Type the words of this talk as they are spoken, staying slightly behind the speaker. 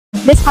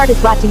This part is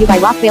brought to you by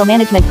Rockvale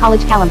Management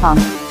College Kalimpong.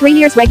 3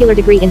 years regular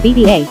degree in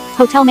BBA,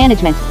 Hotel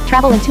Management,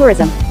 Travel and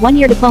Tourism, 1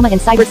 year diploma in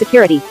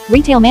Cybersecurity,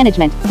 Retail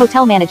Management,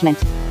 Hotel Management.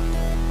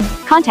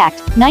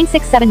 Contact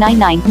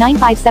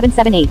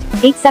 96799-95778,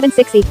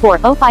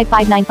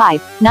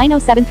 87684-05595,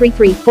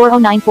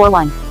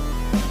 90733-40941.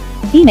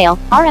 Email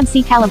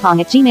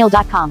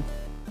rmckalimpong@gmail.com.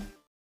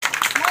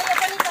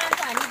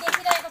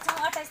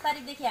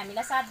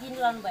 हामीलाई साथ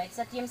दिइरहनु भएको छ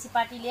TMC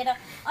पार्टीले र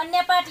अन्य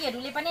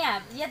पार्टीहरूले पनि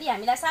यदि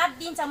हामीलाई साथ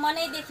दिन्छ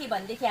मनैदेखि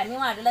भनेदेखि हामी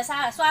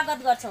उहाँहरूलाई स्वागत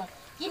गर्छौं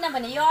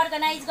किनभने यो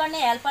अर्गनाइज गर्ने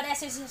हेल्पर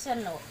एसोसिएसन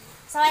हो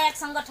सहायक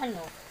संगठन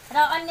हो र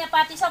अन्य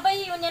पार्टी सबै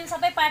युनियन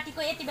सबै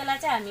पार्टीको यति बेला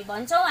चाहिँ हामी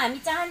भन्छौं हामी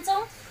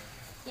चाहन्छौं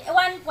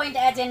 1 पोइन्ट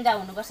एजेन्डा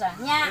हुनुपर्छ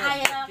यहाँ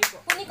आएर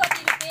कुनै कति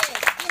रुपैयाँ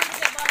 3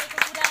 रुपैयाँ बढेको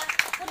कुरा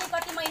कुनै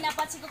कति महिना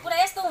पछिको कुरा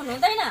यस्तो हुनु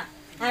हुँदैन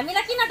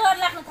हामीलाई किन डर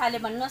लाग्नु थाल्यो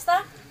भन्नुस् त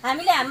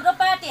हामीले हाम्रो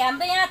पार्टी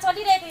हाम्रो यहाँ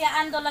चलिरहेको यो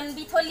आन्दोलन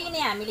बिथोली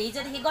नै हामीले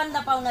हिजोदेखि गन्ध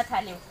पाउन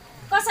थाल्यौ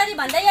कसरी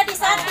भन्दा यदि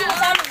साथ दिन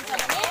चाहनुहुन्छ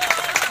भने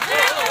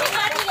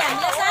पार्टीले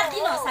हामीलाई साथ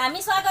दिनुहोस् हामी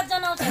स्वागत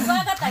जनाउँछौं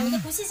स्वागत हामीले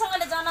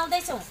खुसीसँगले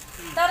जनाउँदैछौं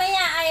तर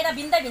यहाँ आएर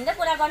भिन्दा भिन्दै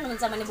कुरा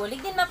गर्नुहुन्छ भने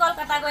भोलिको दिनमा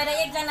कलकत्ता गएर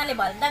एकजनाले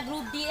भन्दा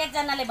ग्रुप डी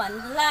एकजनाले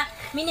भन्ला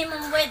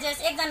मिनिमम वेजेस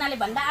एकजनाले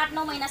भन्दा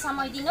 8-9 महिना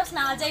समय दिनुहोस् न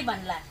अझै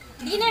भन्ला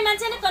दिने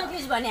मान्छे नै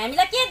कन्फ्युज भने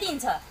हामीलाई के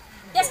दिन्छ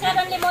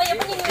त्यसकारणले म यो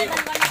पनि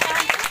निवेदन गर्न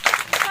चाहन्छु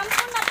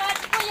सम्पूर्ण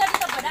पार्टीको यदि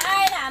तपाईहरु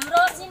आएर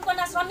हाम्रो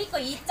सिन्कोना श्रमिकको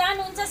हित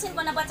चाहनुहुन्छ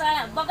सिन्कोना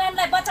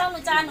बगानलाई बचाउन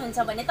चाहनुहुन्छ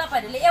भने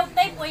तपाईहरुले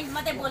एउटै पोइन्ट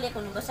मात्रै बोलेको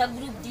हुनुपर्छ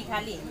ग्रुप डी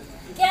खाली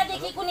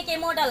त्यहाँदेखि कुनै के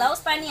मोडल हाउस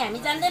पानी हामी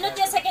जान्दैनौं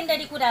त्यो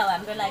सेकेन्डरी कुरा हो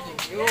हाम्रो लागि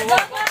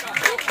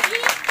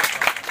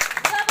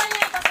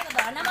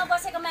धर्नामा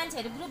बसेको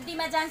मान्छेहरु ग्रुप डी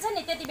मा जान्छ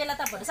नि त्यति बेला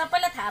तपाईहरु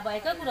सबैलाई थाहा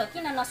भएको कुरा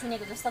किन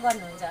नसुनेको जस्तो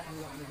गर्नुहुन्छ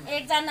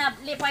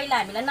एकजनाले पहिला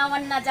हामीलाई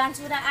 59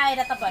 जान्छु र आएर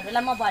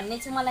तपाईहरुलाई म भन्ने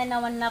छु मलाई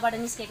 59 बाट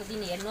निस्केको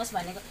दिन हेर्नुहोस्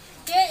भनेको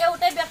त्यो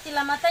एउटै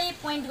व्यक्तिलाई मात्रै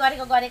पोइन्ट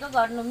गरेको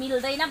गर्नु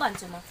मिल्दैन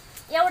भन्छु म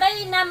एउटै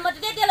नाम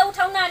मात्रै त्यतिले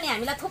उठाउन अनि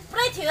हामीलाई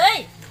थुप्रै थियो है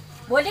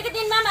भोलिको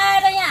दिनमा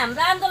आएर यहाँ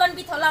हाम्रो आन्दोलन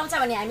बिथोल आउँछ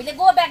भने हामीले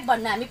गो ब्याक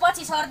भन्न हामी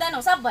पछि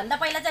सर्दैनौं सबभन्दा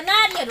पहिला चाहिँ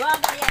नारीहरु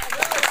अगाडि आएर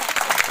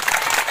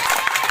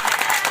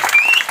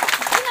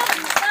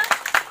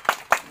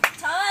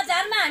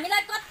 6000 मा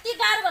हामीलाई कति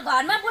गाह्रो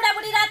घरमा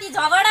बुढाबुढी राति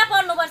झगडा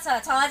पर्नुपर्छ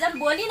 6000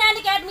 भोलि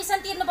नानीको एडमिसन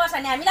तिर्नुपर्छ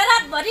भने हामीलाई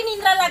रातभरि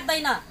निन्द्रा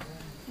लाग्दैन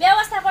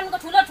व्यवस्थापनको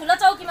ठुलो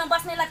चौकीमा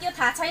बस्नेलाई त्यो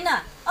थाहा छैन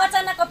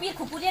अचानकको पीर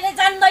खुकुरीले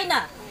जान्दैन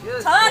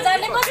 6000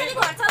 ले कसरी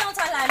घर चलाउँछ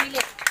होला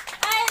हामीले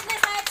आयोगले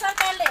सायद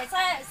सरकारले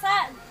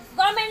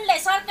गभर्नमेन्टले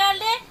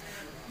सरकारले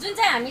जुन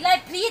चाहिँ हामीलाई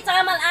फ्री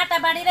चामल आटा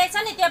बाँडिरहेछ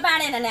नि त्यो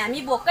बाँडेन भने हामी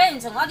भोकै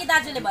हुन्छौं अघि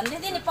दाजुले भन्दै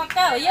थिए नि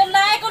पक्का हो यो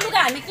लाएको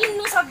लुगा हामी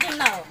किन्नु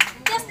सक्दैनौं हो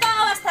त्यस्तो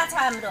अवस्था छ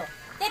हाम्रो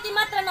त्यति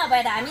मात्र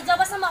नभएर हामी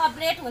जबसम्म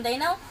अपग्रेड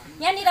हुँदैनौं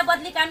यहाँनिर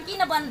बदली काम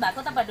किन बन्द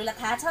भएको तपाईहरुलाई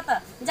थाहा छ त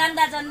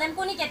जान्दा जान्दैन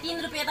कुनै के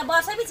 3 रुपैयाँ त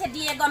वर्षैपछि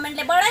दिए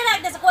गभर्नमेन्टले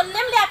बढाइराख्दैछ कसले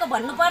पनि ल्याएको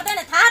भन्नु पर्दैन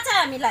थाहा छ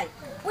हामीलाई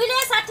उहिले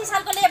 60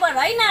 सालको लेबर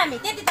हैन हामी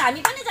त्यति त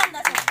हामी पनि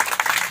जान्दछौं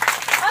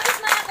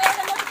अफिसमा आएको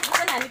एउटा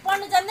नोटिफिकेसन हामी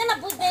पढ्नु जान्दैन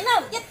बुझ्दैनौ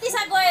त्यति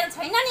सा गएर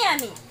छैन नि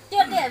हामी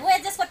त्यो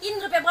वेजेसको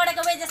 3 रुपैयाँ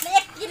बढेको वेजेसले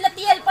 1 किलो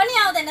तेल पनि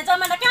आउँदैन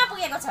जमाना कहाँ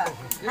पुगेको छ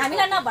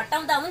हामीलाई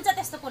नभट्टाउँदा हुन्छ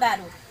त्यस्तो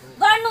कुराहरु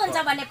गर्नुहुन्छ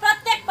भने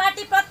प्रत्येक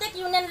पार्टी प्रत्येक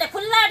युनियनले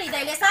खुल्ला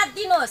हृदयले साथ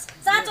दिनुहोस्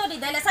साँचो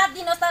हृदयले साथ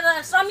दिनुहोस् तर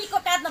श्रमिकको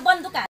काँधमा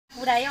बन्दुक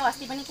कुरा यो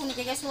अस्ति पनि कुनै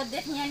के सोध्दै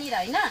थिए यहाँनिर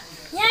हैन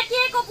यहाँ के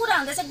को कुरा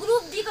हुँदैछ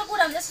ग्रुप डी को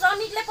कुरा हुँदैछ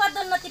श्रमिकले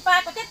पदोन्नति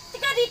पाएको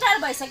त्यतिकै रिटायर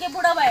भइसक्यो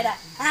बुढो भएर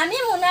हामी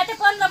हुनाटे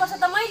 15 वर्ष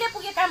त मैले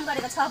पुगे काम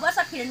गरेको 6 वर्ष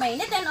फिल्डमा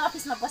हिँडे त्यहाँ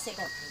अफिसमा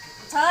बसेको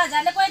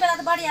 6000 ले कोही बेला त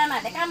बढी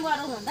आमाहरुले काम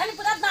गराउनु हुँदा नि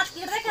पुरा दाँत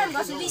किर्दै काम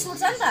गर्छु रिस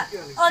उठ्छ नि त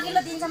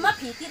अघिल्लो दिनसम्म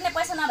फी तिर्ने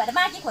पैसा नभएर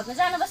बाँकी खोज्नु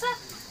जानुपर्छ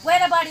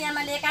गएर बढी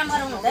आमाले काम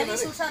गराउनु हुँदा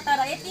रिस उठ्छ तर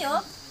यति हो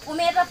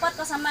उमेर र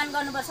पदको सम्मान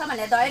गर्नुपर्छ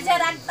भने धैर्य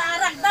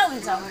राख्दा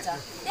हुन्छ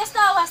त्यस्तो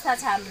अवस्था छ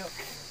हाम्रो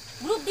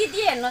ग्रुप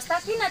दिदी हेर्नुहोस् त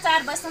किन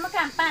 4 वर्षसम्म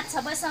काम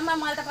 5-6 वर्षसम्म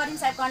मैले त करिम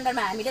साहबको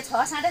अन्डरमा हामीले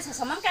 6-6.5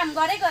 सम्म काम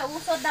गरेको उ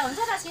सोध्दा हुन्छ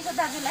राजकिशोर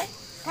दाजुलाई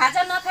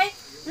खाजा नखाइ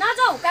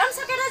नजाऊ काम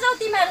सकेर जाऊ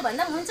तिमीहरु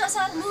भन्दा हुन्छ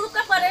सर मुरुक्क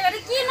परेर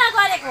किन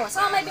गरेको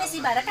समय बेसी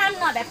भएर काम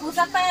नभए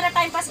फुर्सद पाएर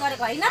टाइम पास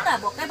गरेको हैन त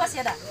भोकै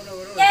बसेर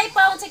त्यही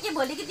पाउँछ कि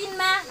भोलिको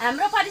दिनमा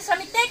हाम्रो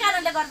परिश्रमिक त्यही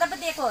कारणले गर्दा पो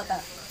दिएको हो त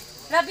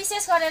र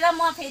विशेष गरेर म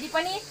फेरि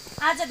पनि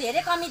आज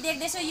धेरै कमी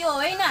देख्दैछु यो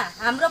होइन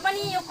हाम्रो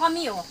पनि यो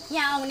कमी हो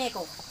यहाँ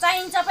आउनेको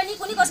चाहिन्छ पनि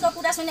कुनै कसको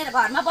कुरा सुनेर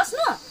घरमा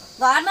बस्नु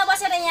घरमा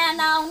बसेर यहाँ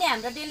नआउने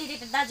हाम्रो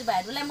डेलिगेटेड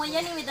दाजुभाइहरुलाई म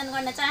यहाँ निवेदन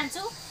गर्न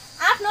चाहन्छु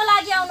आफ्नो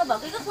लागि आउनु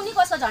भएको कि कुनै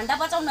कसको झण्डा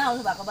बचाउन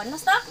आउनु भएको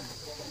भन्नुस् त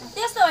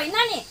त्यस्तो होइन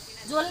नि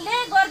जसले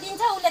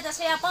गर्दिन्छ उले त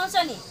श्रेय पाउँछ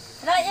नि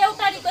र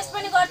एउटा रिक्वेस्ट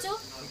पनि गर्छु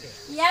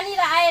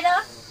यहाँनिर आएर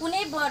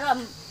कुनै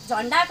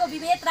झण्डाको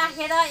विभेद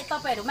राखेर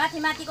तपाईहरु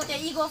माथिको त्यो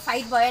इगो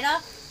फाइट भएर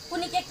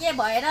कुनै के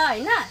भएर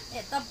हैन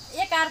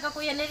एक अर्काको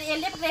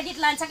यसले क्रेडिट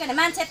लान्छ किन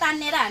मान्छे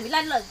तान्नेर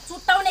हामीलाई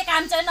चुट्टाउने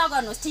काम चाहिँ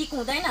नगर्नुस् ठीक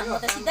हुँदैन म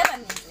त सिधै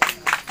भन्दिन्छु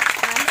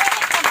हाम्रो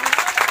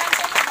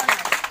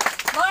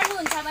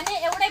गर्नुहुन्छ भने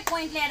एउटै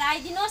पोइन्ट लिएर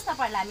आइदिनुहोस्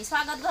तपाईहरुलाई हामी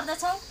स्वागत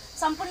गर्दछौं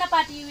सम्पूर्ण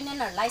पार्टी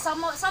युनियनहरूलाई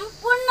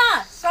सम्पूर्ण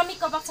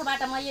श्रमिकको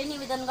पक्षबाट म यो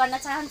निवेदन गर्न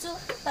चाहन्छु,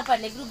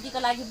 तपाईहरूले ग्रुप डीको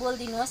लागि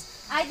बोलिदिनुहोस्।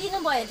 आइदिनु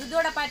भयो,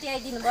 2 पार्टी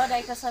आइदिनु भयो,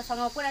 डाइरेक्टर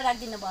सरसँग कुरा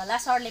राखिदिनु भयो होला।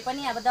 सरले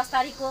पनि अब 10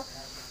 तारिकको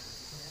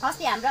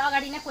अस्ति हाम्रो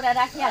अगाडि नै कुरा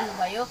राखिहाल्नु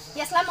भयो।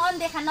 यसलाई पनि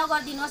अनदेखा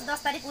नगरिदिनुहोस्। 10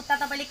 तारिक उता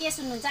तपाईँले के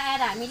सुन्नुहुन्छ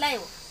आएर हामीलाई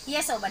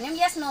यस हो भने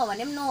पनि यस, नो हो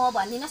भने पनि नो हो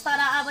भनिदिनुहोस्। तर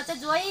अब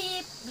चाहिँ जोही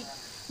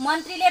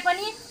मन्त्रीले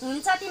पनि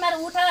हुन्छ तिमीहरू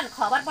उठ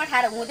खबर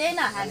पठाएर हुँदैन,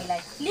 हामीलाई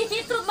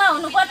लिखित रूपमा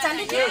हुनुपर्छ।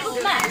 लिखित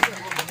रूपमा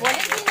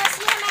भोलिको दिनमा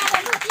सीएम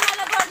आएर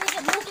तिमीहरूलाई गरिदिन्छ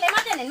मुखले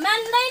मात्रै होइन,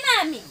 मान्दैन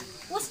हामी।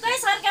 उसकै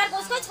सरकारको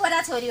उसकै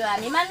छोराछोरी हो,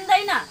 हामी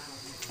मान्दैन।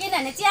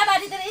 किनभने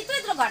चियाबारीतिर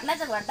यत्रो घटना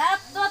चाहिँ घट्दा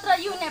यत्रो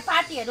युनियन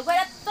पार्टीहरू गएर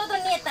यत्रो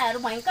नेताहरू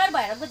भयङ्कर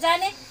भएर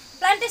जाने,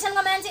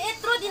 प्लान्टेसनको मान्छे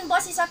यत्रो दिन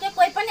बसिसक्यो,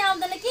 कोही पनि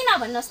आउँदैन। किन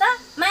भन्नुहोस् त?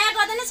 माया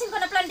गर्दैन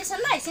सिन्कोना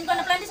प्लान्टेसनलाई?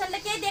 सिन्कोना प्लान्टेसनले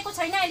केही दिएको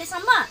छैन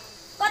अहिलेसम्म।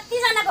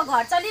 कतिजनाको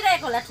घर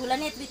चलिरहेको होला, ठुलो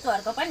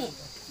नेतृत्वहरूको पनि।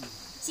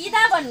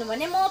 सिधा भन्नु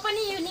भने म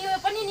पनि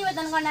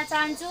निवेदन गर्न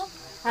चाहन्छु।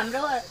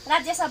 हाम्रो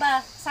राज्यसभा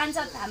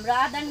सांसद हाम्रो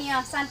आदरणीय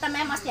शान्ता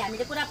म्याम अस्ति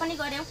हामीले कुरा पनि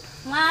गऱ्यौँ।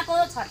 उहाँको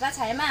छट्टा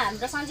छायामा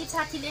हाम्रो सञ्जीव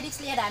साथीले रिक्स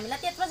लिएर हामीलाई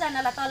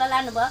त्यत्रोजनालाई तल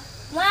लानुभयो।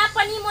 उहाँ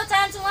पनि म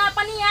चाहन्छु उहाँ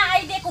पनि यहाँ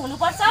आइदिएको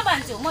हुनुपर्छ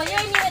भन्छु। म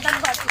यही निवेदन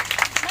गर्छु।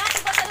 माथि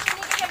बसेर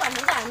कुनै के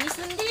भन्नुहुन्छ हामी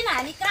सुन्दिनँ,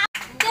 हामी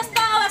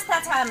त्यस्तो अवस्था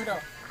छ हाम्रो।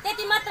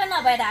 त्यति मात्र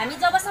नभएर हामी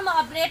जबसम्म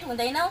अपग्रेड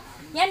हुँदैनौँ,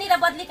 यहाँनिर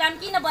बदली काम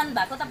किन बन्द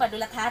भएको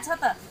तपाईँहरूलाई थाहा छ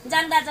त?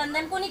 जान्दा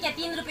जान्दैन कुनै के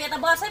 3 रुपियाँ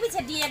त वर्षपछि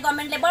डिए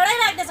गभर्मेन्टले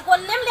बढाइराख्दैछ,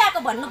 कसले पनि ल्याएको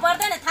भन्नु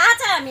पर्दैन, थाहा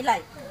छ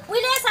हामीलाई।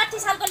 उहिले 60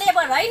 सालको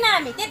लेबर होइन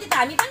हामी, त्यति त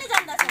हामी पनि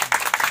जान्दछौँ।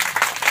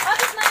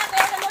 अफिसमा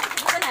गएर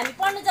नोटिफिकेसन हामी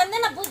पढ्नु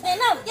जान्दैन,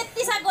 बुझ्दैनौँ,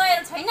 त्यति साल गएर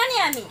छैन नि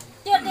हामी।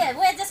 त्यो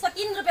वेजेसको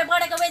 3 रुपियाँ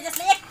बढेको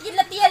वेजेसले 1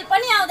 किलो तेल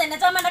पनि आउँदैन।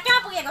 जमाना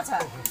कहाँ पुगेको छ?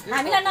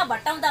 हामीलाई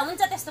नभट्टाउँदा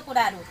हुन्छ त्यस्तो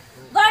कुराहरू।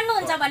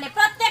 गर्नुहुन्छ भने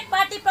प्रत्येक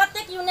पार्टी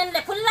प्रत्येक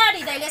युनियनले खुल्ला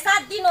हृदयले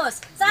साथ दिनुहोस्,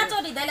 साँचो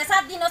हृदयले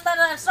साथ दिनुहोस्। तर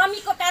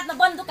श्रमिकको काँधमा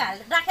बन्दुक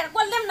राखेर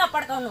कसले पनि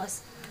नपड्काउनुहोस्,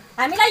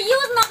 हामीलाई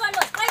युज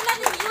नगर्नुहोस्।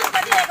 पहिलादेखि युज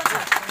गरिरहेको छ,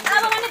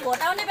 अब भने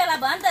भोट आउने बेला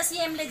भयो नि त,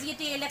 सिएमले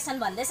जिटी इलेक्सन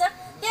भन्दैछ,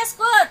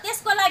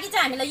 त्यसको लागि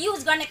चाहिँ हामीलाई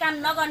युज गर्ने काम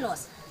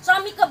नगर्नुहोस्।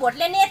 श्रमिकको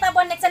भोटले नेता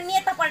बनेको छ,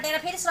 नेता पल्टेर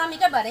फेरि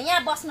श्रमिकै भएर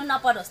यहाँ बस्नु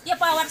नपरोस्। त्यो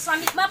पावर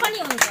श्रमिकमा पनि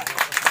हुन्छ।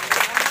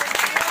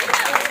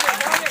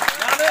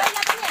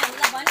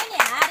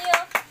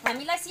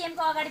 हामीलाई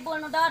सीएमको अगाडि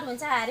बोल्नु डर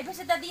हुन्छ,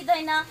 हारेपछि त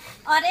दिँदैन।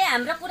 अरे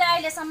हाम्रो कुरा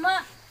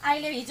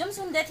अहिले हिजो पनि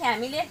सुन्दै थियौँ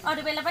हामीले,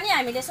 अरू बेला पनि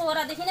हामीले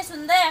 16 नै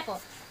सुन्दै आएको।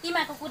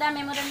 तिमीहरूको कुरा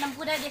मेमोरेन्डम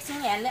पुरै देख्छौँ,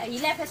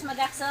 हिलाफेसमा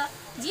गएको छ।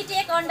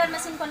 जिटिएको अन्डरमा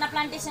सिन्कोना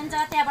प्लान्टेसन छ,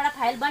 त्यहाँबाट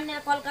फाइल बनेर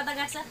कलकत्ता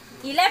गएको छ।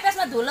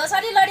 हिलाफेसमा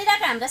धुलोसरी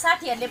लडिरहेको हाम्रो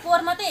साथीहरूले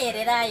पोहोर मात्रै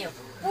हेरेर आयो,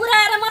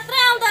 पुऱ्याएर मात्रै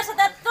आउँदो रहेछ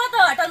त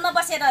होटलमा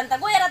बसेर। अन्त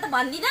गएर त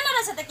भन्दिँदैन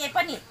रहेछ त केही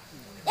पनि।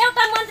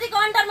 एउटा मन्त्रीको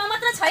अन्डरमा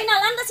मात्र छैन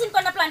होला नि त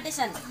सिन्कोना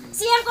प्लान्टेसन।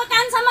 सीएमको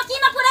कानसम्म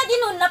किन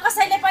पुऱ्याइदिनुहुन्न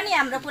कसैले पनि?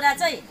 हाम्रो कुरा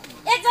चाहिँ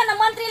एकजना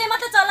मन्त्रीले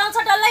मात्रै चलाउँछ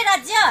डल्लै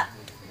राज्य।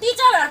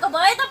 टिचरहरूको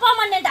भयो त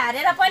पर्मनेन्ट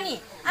हारेर पनि,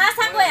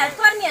 आशाको हेल्थ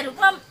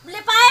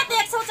कर्मीहरूले पाए त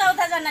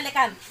 114 जनाले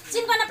काम।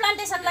 सिन्कोना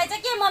प्लान्टेसनलाई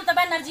चाहिँ के ममता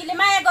ब्यानर्जीले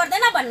माया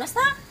गर्दैन भन्नुहोस् त?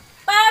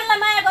 पाहाडलाई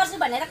माया गर्छु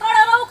भनेर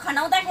करोडौँ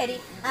खनाउँदाखेरि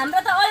हाम्रो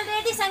त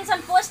अलरेडी स्याङ्सन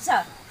पोस्ट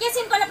छ। के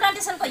सिन्कोना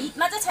प्लान्टेसनको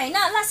हितमा चाहिँ छैन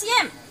ल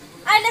सीएम?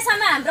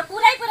 अहिलेसम्म हाम्रो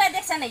पुरै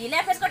देख्छन्।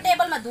 हिलाफेसको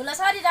टेबलमा धुलो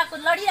सरिरहेको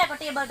लडिरहेको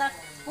टेबल त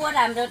पोहोर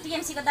हाम्रो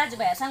टिएमसीको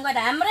दाजुभाइहरूसँग गएर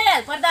हाम्रै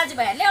हेल्पर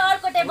दाजुभाइहरूले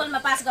अर्को टेबलमा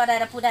पास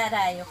गराएर पुऱ्याएर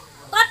आयो।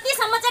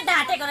 कतिसम्म चाहिँ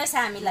ढाँटेको रहेछ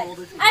हामीलाई।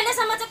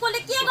 अहिलेसम्म चाहिँ कसले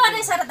के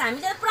गरेछ र त?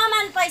 हामीले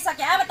प्रमाण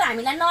पाइसक्यो। अब त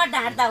हामीलाई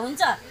नढाँट्दा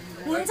हुन्छ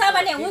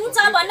भने हुन्छ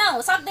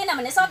भनौँ, सक्दैन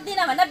भने सक्दिन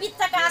भनेर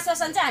बित्थाको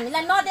आश्वासन चाहिँ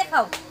हामीलाई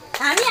नदेखाऊ।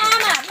 हामी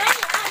आमाहरूलाई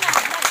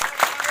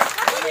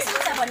कति रिस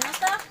उठ्छ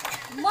भन्नुहोस् त?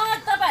 म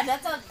तपाईँहरूलाई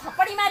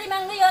थप्पडी मारी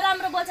माग्नु यो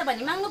राम्रो बोल्छ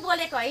भने माग्नु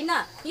बोलेको होइन,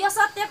 यो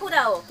सत्य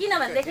कुरा हो।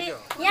 किनभनेदेखि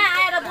यहाँ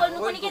आएर बोल्नु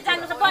पनि के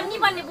जान्नु छ, बन्नी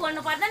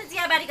बोल्नु पर्दैन।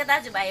 चियाबारीको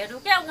दाजुभाइहरू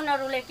क्या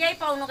उनीहरूले केही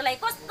पाउनुको लागि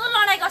कस्तो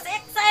लडाइँ गर्छ,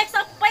 एक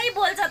सबै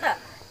बोल्छ त।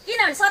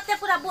 किनभने सत्य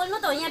कुरा बोल्नु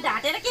त हो। यहाँ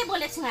ढाँटेर के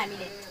बोलेको छौँ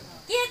हामीले?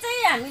 के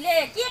चाहिँ हामीले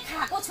के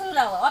खाएको छौँ र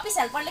हो? अफिस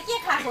हेल्परले के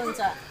खाएको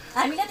हुन्छ?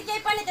 हामीले त केही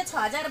पनि त्यो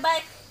 6000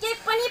 बाहेक केही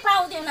पनि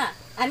पाउँदैनौँ।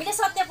 हामीले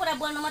सत्य कुरा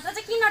बोल्नु मात्र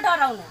चाहिँ किन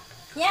डराउनु?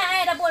 यहाँ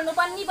आएर बोल्नु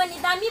बन्नी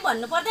दामी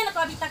भन्नु पर्दैन।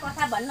 कविता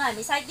कथा भन्नु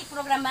हामी साहित्यिक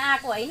प्रोग्राममा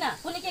आएको होइन,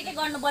 कुनै के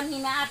गर्नु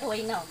बन्नीमा आएको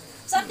होइन।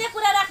 सत्य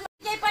कुरा राख्नु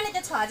केही पनि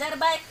त्यो 6000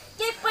 बाहेक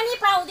केही पनि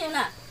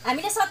पाउँदैनौँ।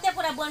 हामीले सत्य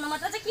कुरा बोल्नु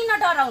मात्र चाहिँ किन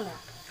डराउनु?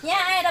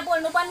 यहाँ आएर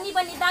बोल्नु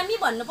बन्नी दामी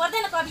भन्नु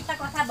पर्दैन। कविता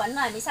कथा भन्नु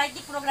हामी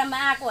साहित्यिक प्रोग्राममा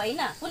आएको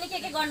होइन, कुनै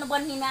के गर्नु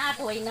बन्नीमा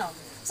आएको होइन।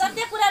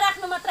 सत्य कुरा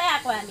राख्नु मात्रै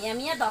आएको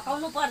हामी यहाँ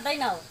धकाउनु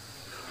पर्दैन हो।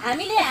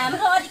 हामीले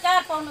हाम्रो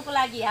अधिकार पाउनुको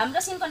लागि,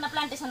 हाम्रो सिन्कोना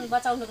प्लान्टेसन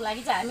बचाउनुको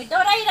लागि चाहिँ हामी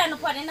डराइरहनु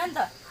परेन नि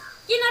त।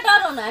 किन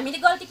डराउनु? हामीले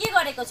गल्ती के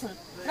गरेको छौँ?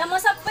 र म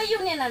सबै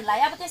युनियनहरूलाई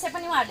अब त्यसै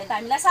पनि उहाँहरूले त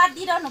हामीलाई साथ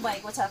दिइरहनु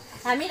भएको छ।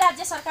 हामी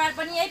राज्य सरकार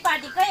पनि यही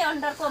पार्टीकै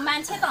अन्डरको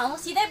मान्छे त हौँ।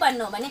 सिधै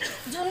भन्नु हो भने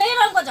जुनै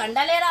रङको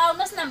झन्डा लिएर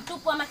आउनुहोस् न,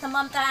 टुप्पोमा त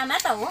ममता आमा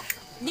त हो,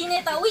 दिने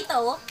त उही त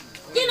हो।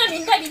 किन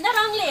भिन्न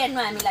रङले हेर्नु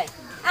हामीलाई?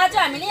 आज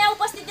हामीले यहाँ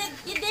उपस्थिति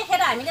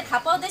देखेर हामीले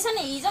थाहा पाउँदैछ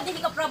नि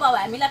हिजोदेखिको प्रभाव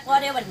हामीलाई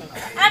पर्यो भन्ने।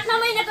 8-9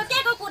 महिनाको के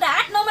को कुरा?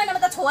 8-9 महिनामा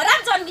त छोरा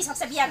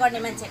जन्मिसक्छ बिहा गर्ने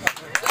मान्छेको।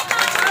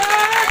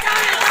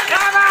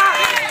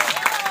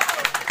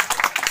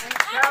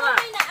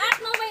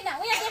 8-9 महिना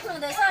उहाँ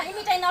देख्नुहुँदैछ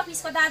इमिटाइन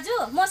अफिसको दाजु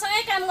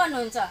मसँगै काम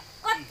गर्नुहुन्छ।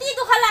 कति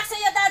दुःख लाग्छ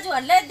यो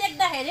दाजुहरूले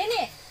देख्दाखेरि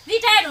नि।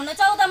 रिटायर हुन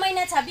 14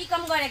 महिना छ,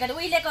 बिकम गरेको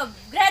उहिलेको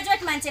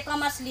ग्रेजुएट मान्छे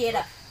कमर्स लिएर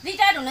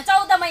रिटायर हुन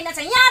 14 महिना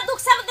छ। यहाँ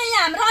दुख्छ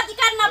यहाँ हाम्रो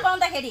अधिकार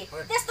नपाउँदाखेरि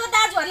त्यस्तो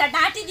दाजुहरूलाई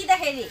ढाँटी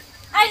दिँदाखेरि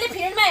अहिले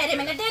फिल्डमा हेऱ्यो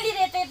भने डेली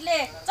रेटेडले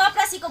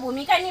चपरासीको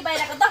भूमिका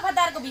निभाइरहेको,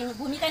 दफादारको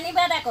भूमिका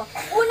निभाइरहेको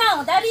ऊ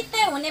नहुँदा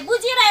रित्तै हुने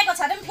बुझिरहेको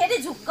छ र फेरि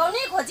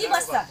झुक्काउनै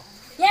खोजिबस्छ।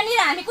 यहाँनिर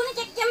हामी कुनै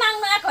के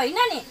माग्नु आएको होइन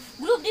नि।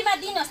 ग्रुप डीमा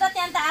दिनुहोस् त,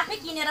 त्यहाँ त आफै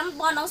किनेर पनि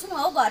बनाउँछौँ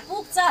हो, घर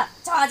पुग्छ।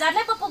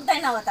 6000 पो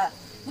पुग्दैन हो त।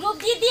 ग्रुप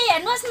डी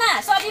हेर्नुहोस् न,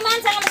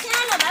 स्वाभिमानसँग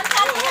सानो भए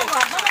पनि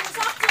घर बनाउन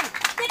सक्छौँ,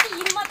 त्यति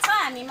हिम्मत छ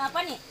हामीमा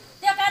पनि।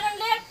 त्यो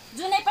कारणले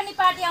जुनै पनि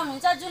पार्टी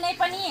आउनुहुन्छ, जुनै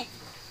पनि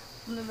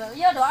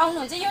यो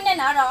आउनुहुन्छ,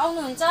 युनियनहरू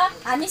आउनुहुन्छ,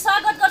 हामी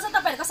स्वागत गर्छौँ।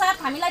 तपाईँहरूको साथ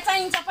हामीलाई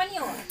चाहिन्छ पनि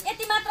हो।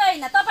 यति मात्र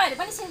होइन, तपाईँहरू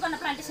पनि सिन्कोना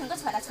प्लान्टेसनको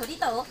छोराछोरी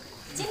त हो।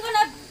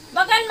 सिन्कोना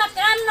बगानमा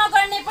काम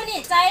नगर्ने पनि,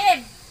 चाहे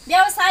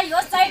व्यवसाय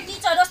होस् चाहे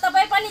टिचर होस्,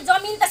 तपाईँ पनि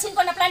जमिन त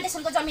सिन्कोना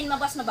प्लान्टेसनको जमिनमा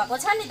बस्नु भएको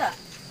छ नि त।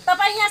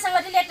 तपाईँ यहाँसँग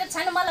रिलेटेड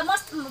छैन, मलाई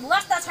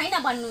वास्ता छैन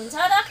भन्नुहुन्छ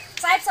र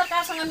साहेब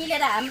सरकारसँग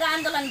मिलेर हाम्रो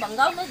आन्दोलन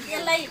भङ्गाउनु,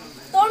 यसलाई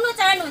तोड्नु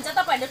चाहनुहुन्छ,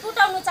 तपाईँहरूले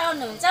टुटाउनु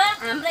चाहनुहुन्छ,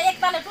 हाम्रो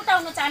एकतालाई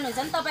टुटाउनु चाहनुहुन्छ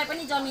भने तपाईँ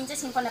पनि जमिन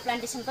चाहिँ सिन्कोना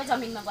प्लान्टेसनकै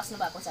जमिनमा बस्नु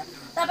भएको छ।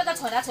 तपाईँको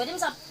छोराछोरी पनि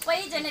सबै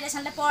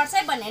जेनेरेसनले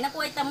पढ्छै भन्ने होइन,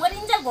 कोही त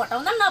मरिन्जेल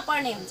घोटाउँदा पनि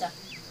नपढ्ने हुन्छ।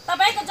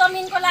 तपाईँको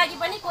जमिनको लागि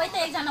पनि कोही त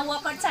एकजना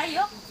वर्कर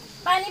चाहियो।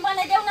 पानी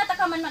बनाइदेऊ न त,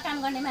 कमानमा काम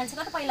गर्ने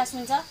मान्छेको त पहिला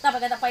सुन्छ,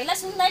 तपाईँको त पहिला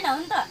सुन्दैन हो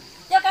नि त।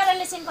 त्यो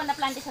कारणले सिन्कोना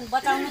प्लान्टेसन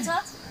बचाउनु छ।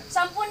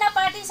 सम्पूर्ण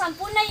पार्टी,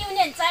 सम्पूर्ण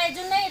युनियन, चाहे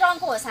जुनै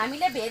रङको होस्,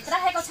 हामीले भेद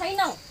राखेको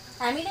छैनौँ।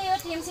 हामीले यो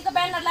टिएमसीको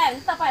ब्यानर लगायो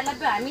भने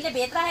तपाईँहरूलाई हामीले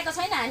भेद राखेको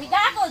छैन। हामी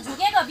गएको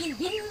झुकेको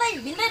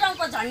भिन्दै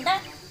रङको झन्डा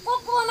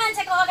को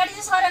मान्छेको अगाडि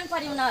चाहिँ शरण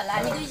पर्यौँ न होला।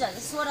 हामी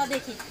 2016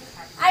 देखि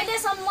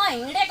अहिलेसम्म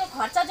हिँडेको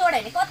खर्च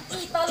जोड्यो भने कति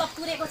तलब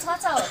पुरेको छ।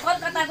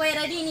 कलकत्ता गएर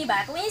ऋणी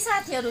भएको यही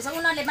साथीहरू छ,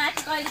 उनीहरूले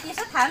माथि कहिले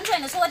त्यसो थाहा पनि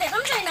छैन, सोधेको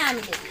पनि छैन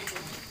हामीले।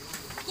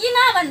 किन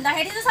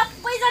भन्दाखेरि चाहिँ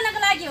सबैजनाको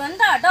लागि हो नि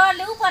त,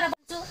 डरले ऊ पर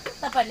बस्छु।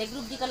 तपाईँहरूले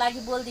ग्रुप डीको लागि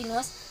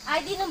बोलिदिनुहोस्।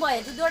 आइदिनु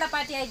भयो, 2-2वटा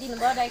पार्टी आइदिनु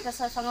भयो, डाइरेक्टर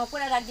सरसँग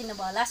कुरा राखिदिनु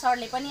भयो होला।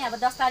 सरले पनि अब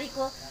 10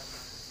 तारिकको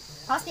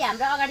अस्ति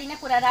हाम्रो अगाडि नै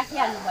कुरा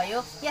राखिहाल्नु भयो।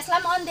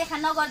 यसलाई पनि अनदेखा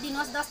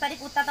नगरिदिनुहोस्। 10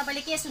 तारिक उता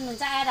तपाईँले के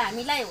सुन्नुहुन्छ आएर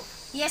हामीलाई हो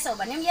यस हो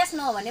भने पनि यस,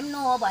 नो हो भने पनि नो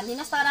हो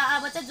भनिदिनुहोस्। तर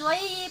अब चाहिँ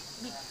जोही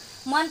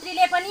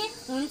मन्त्रीले पनि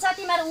हुन्छ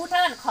तिमीहरू उठ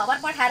खबर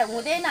पठाएर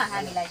हुँदैन,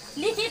 हामीलाई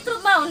लिखित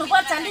रूपमा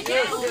हुनुपर्छ।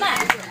 लिखित रूपमा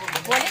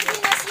भोलि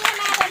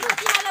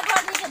तिमीलाई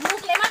गरिदिन्छ,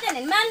 मुखले मात्रै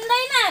होइन,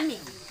 मान्दैन हामी।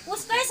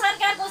 उसकै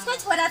सरकारको उसकै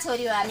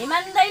छोराछोरी हो, हामी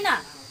मान्दैन।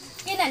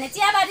 किनभने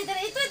चियाबारीतिर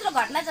यत्रो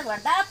घटना चाहिँ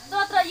घट्दा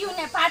यत्रो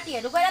युनियन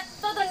पार्टीहरू गएर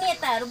यत्रो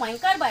नेताहरू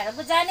भयङ्कर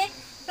भएर जाने,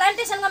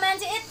 प्लान्टेसनको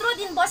मान्छे यत्रो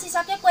दिन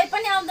बसिसक्यो, कोही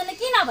पनि आउँदैन।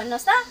 किन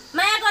भन्नुहोस् त,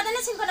 माया गर्दैन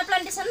सिन्कोना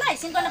प्लान्टेसनलाई?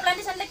 सिन्कोना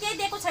प्लान्टेसनले केही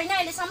दिएको छैन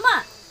अहिलेसम्म।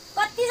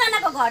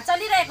 कतिजनाको घर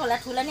चलिरहेको होला,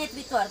 ठुलो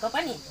नेतृत्वहरूको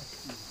पनि।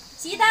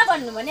 सिधा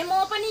भन्नु भने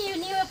म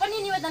पनि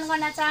निवेदन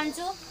गर्न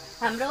चाहन्छु।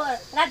 हाम्रो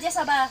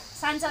राज्यसभा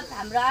सांसद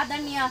हाम्रो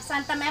आदरणीय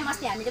शान्ता म्याम,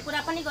 अस्ति हामीले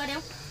कुरा पनि गऱ्यौँ,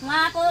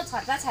 उहाँको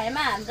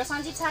छत्रछायामा हाम्रो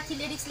सञ्जीव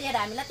साथीले रिक्स लिएर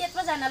हामीलाई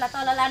त्यत्रोजनालाई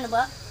तल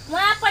लानुभयो।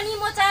 उहाँ पनि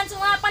म चाहन्छु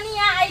उहाँ पनि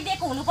यहाँ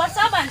आइदिएको हुनुपर्छ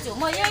भन्छु।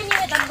 म यही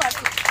निवेदन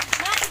गर्छु।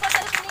 माथि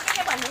बसेर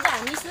सुनेको भन्नुहुन्छ,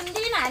 हामी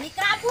सुन्दिनँ, हामी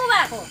काबु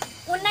भएको।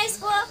 19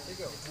 को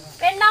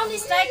पेनडाउन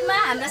स्ट्राइकमा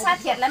हाम्रो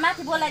साथीहरूलाई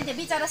माथि बोलाइन्थ्यो,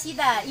 बिचरा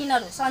सिधा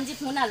यिनीहरू सञ्जीव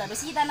मुनालहरू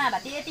सिधा नभए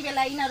थियो। यति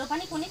बेला यिनीहरू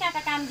पनि कुनै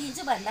कहाँ काम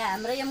दिन्छु भन्दा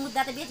हाम्रो यो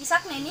मुद्दा त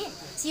बेचिसक्ने नि।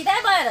 सिधै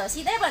भएर हो,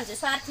 सिधै भन्छु,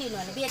 स्वार्थी हुनु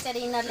भने बेचेर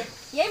यिनीहरूले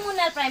यही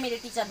मुनाल प्राइमेरी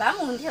टिचर भए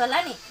पनि हुन्थ्यो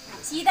होला नि।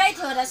 सिधै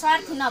थियो र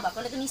स्वार्थी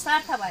नभएकोले त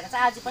निस्वार्थ भएर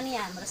चाहिँ आज पनि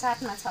यहाँ हाम्रो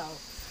साथमा छ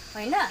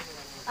होइन।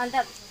 अन्त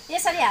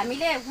त्यसरी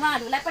हामीले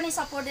उहाँहरूलाई पनि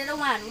सपोर्ट दिएर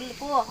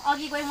उहाँहरूको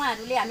अघि गए,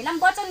 उहाँहरूले हामीलाई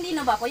पनि वचन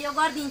दिनुभएको यो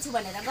गरिदिन्छु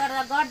भनेर,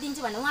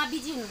 गरिदिन्छु भनेर। उहाँ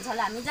बिजी हुनुहुन्छ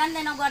होला, हामी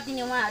जान्दैनौँ,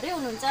 गरिदिने उहाँहरू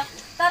हुनुहुन्छ।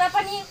 तर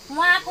पनि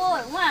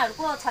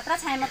उहाँहरूको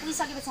छत्रछायामा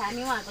पुगिसकेपछि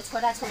हामी उहाँहरूको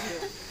छोराछोरी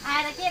हो,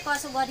 आएर के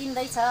कसो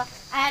गरिँदैछ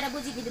आएर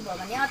बुझिदिनु भयो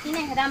भने अति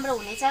नै राम्रो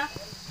हुनेछ।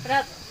 र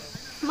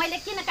मैले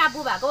किन काबु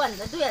भएको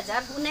भन्दा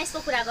 2019 को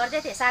कुरा गर्दै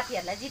थिएँ,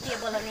 साथीहरूलाई जिटिए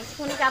बोलाउने,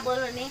 कुनै कहाँ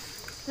बोलाउने,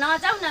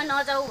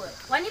 नजाऊ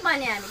पनि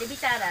भने हामीले।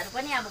 विचारहरू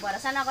पनि अब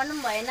भरोसा नगर्नु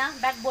पनि भएन,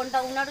 ब्याकबोन त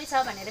उनीहरू छ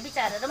भनेर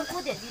विचारहरू पनि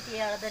कुद्यो।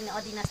 जिटिए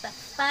अधीनस्थ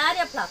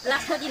पार्यो, फ्लप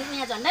लास्टको दिन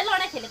यहाँ झन्डै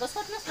लडाइँ खेलेको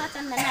सोध्नुहोस् न।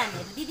 चन्दना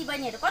हामीहरू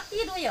दिदीबहिनीहरू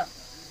कति रोयो,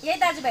 यही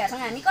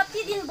दाजुभाइहरूसँग हामी कति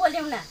दिन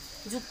बोल्यौँ न,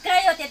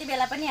 झुक्कायो त्यति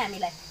बेला पनि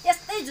हामीलाई।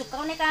 त्यस्तै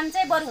झुक्काउने काम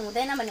चाहिँ बरु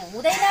हुँदैन भने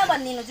हुँदैन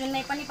भनिदिनु,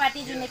 जुनै पनि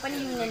पार्टी जुनै पनि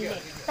युनियनले।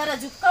 तर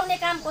झुक्काउने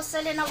काम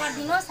कसैले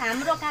नगरिदिनुहोस्,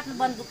 हाम्रो काँध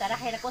बन्दुकका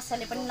राखेर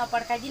कसैले पनि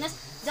नपड्काइदिनुहोस्।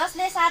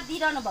 जसले साथ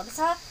दिइरहनु भएको छ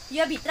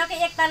यो भित्रको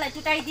एकतालाई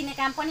टुटाइदिने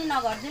काम पनि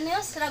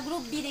नगरिदिनुहोस्। र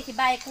ग्रुप बीदेखि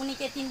बाहेक कुनै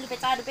के 3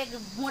 रुपियाँ 4 रुपियाँ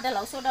मोडल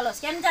हाउस सोडल हाउस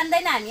केही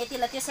जान्दैन हामी,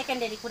 यतिलाई त्यो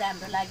सेकेन्डरी कुरा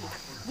हाम्रो लागि।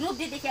 ग्रुप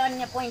बीदेखि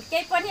अन्य पोइन्ट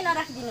केही पनि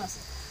नराखिदिनुहोस्।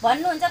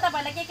 भन्नुहुन्छ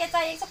तपाईँलाई के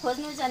चाहिएको छ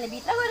खोज्नुहुन्छ भने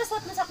भित्र गएर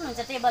सोध्नु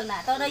सक्नुहुन्छ टेबलमा।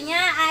 तर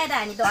यहाँ आएर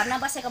हामी धर्ना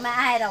बसेकोमा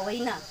आएर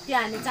होइन, त्यो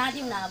हामी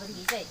जाँदैनौँ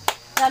अबदेखि चाहिँ।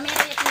 र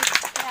मेरो यति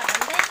कुरा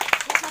भन्दै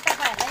यसमा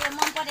तपाईँहरूलाई यो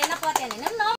मन परेन परेन